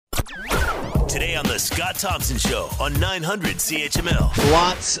Today on the Scott Thompson Show on 900 CHML.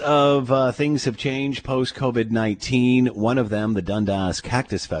 Lots of things have changed post-COVID-19. One of them, the Dundas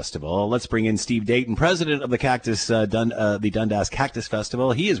Cactus Festival. Let's bring in Steve Dayton, president of the Dundas Cactus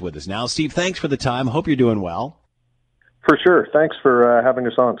Festival. He is with us now. Steve, thanks for the time. Hope you're doing well. For sure. Thanks for having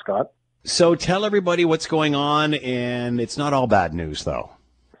us on, Scott. So tell everybody what's going on, and it's not all bad news, though.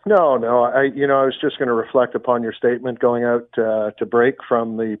 No. I was just going to reflect upon your statement going out to break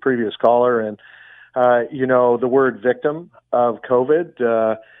from the previous caller, and the word victim of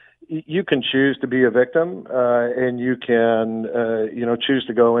COVID. You can choose to be a victim, and you can choose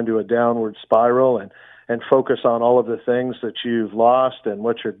to go into a downward spiral and focus on all of the things that you've lost and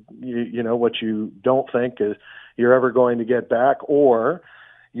what you don't think is you're ever going to get back, or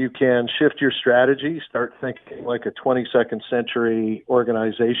you can shift your strategy, start thinking like a 22nd century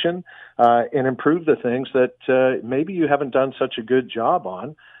organization, and improve the things that maybe you haven't done such a good job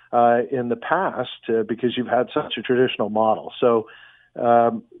on in the past because you've had such a traditional model. So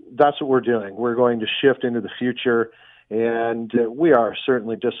that's what we're doing. We're going to shift into the future, and we are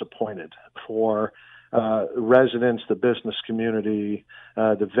certainly disappointed for residents, the business community,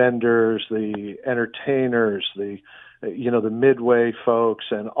 the vendors, the entertainers, the Midway folks,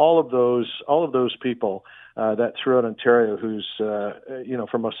 and all of those people that throughout Ontario, who's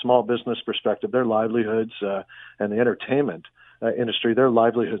from a small business perspective, their livelihoods and the entertainment industry, their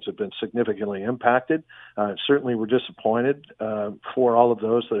livelihoods have been significantly impacted. Certainly, we're disappointed for all of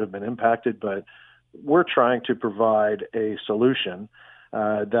those that have been impacted, but we're trying to provide a solution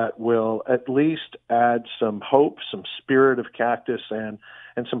that will at least add some hope, some spirit of cactus, and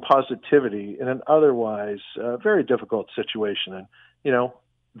some positivity in an otherwise very difficult situation. And,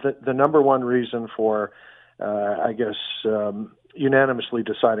 the number one reason for, unanimously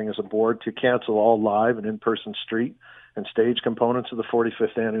deciding as a board to cancel all live and in-person street and stage components of the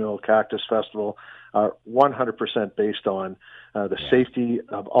 45th Annual Cactus Festival are 100% based on the safety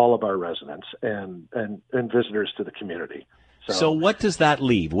of all of our residents and visitors to the community. So what does that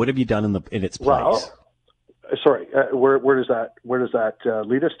leave? What have you done in its place? Well, where does that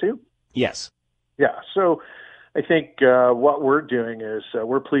lead us to? Yes. Yeah. So I think what we're doing is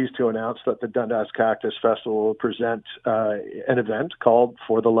we're pleased to announce that the Dundas Cactus Festival will present an event called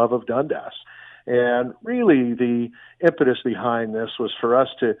For the Love of Dundas. And really the impetus behind this was for us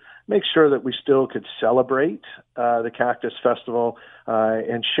to make sure that we still could celebrate the Cactus Festival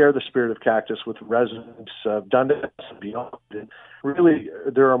and share the spirit of cactus with residents of Dundas and beyond. And really,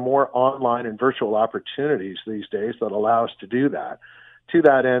 there are more online and virtual opportunities these days that allow us to do that. To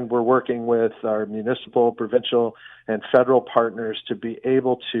that end, we're working with our municipal, provincial, and federal partners to be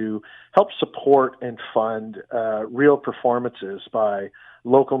able to help support and fund real performances by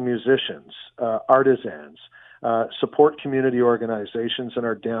local musicians, artisans, support community organizations in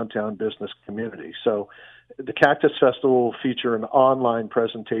our downtown business community. So the Cactus Festival will feature an online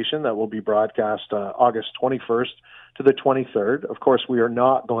presentation that will be broadcast August 21st to the 23rd. Of course, we are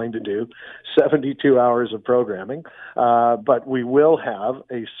not going to do 72 hours of programming, but we will have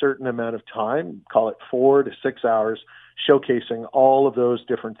a certain amount of time, call it 4 to 6 hours, showcasing all of those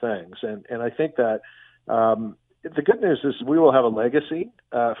different things. And I think that the good news is we will have a legacy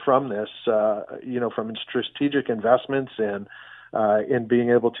from this, from strategic investments and in being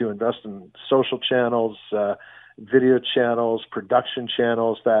able to invest in social channels, video channels, production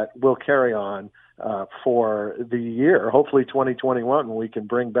channels that will carry on for the year, hopefully 2021, when we can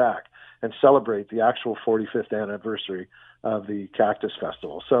bring back and celebrate the actual 45th anniversary of the Cactus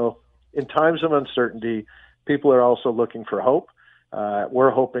Festival. So in times of uncertainty, people are also looking for hope.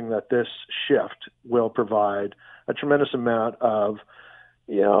 We're hoping that this shift will provide a tremendous amount of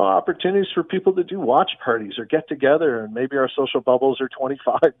opportunities for people to do watch parties or get together, and maybe our social bubbles are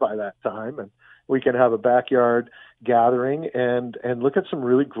 25 by that time, and we can have a backyard gathering and look at some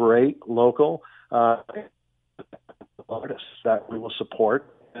really great local artists that we will support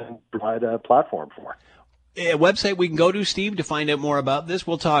and provide a platform for. A website we can go to, Steve, to find out more about this.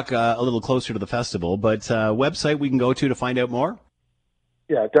 We'll talk a little closer to the festival, but website we can go to find out more?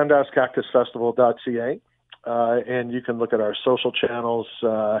 Yeah, DundasCactusFestival.ca. And you can look at our social channels,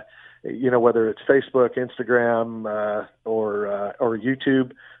 whether it's Facebook, Instagram, or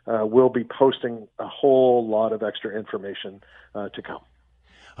YouTube. We'll be posting a whole lot of extra information to come.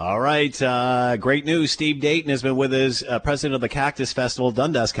 All right. Great news. Steve Dayton has been with us, president of the Cactus Festival,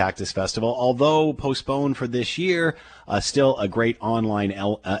 Dundas Cactus Festival. Although postponed for this year, still a great online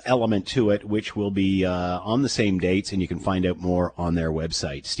element to it, which will be on the same dates, and you can find out more on their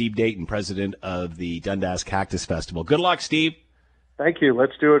website. Steve Dayton, president of the Dundas Cactus Festival. Good luck, Steve. Thank you.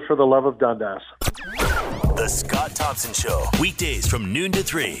 Let's do it for the love of Dundas. The Scott Thompson Show, weekdays from noon to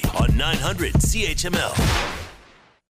 3 on 900 CHML.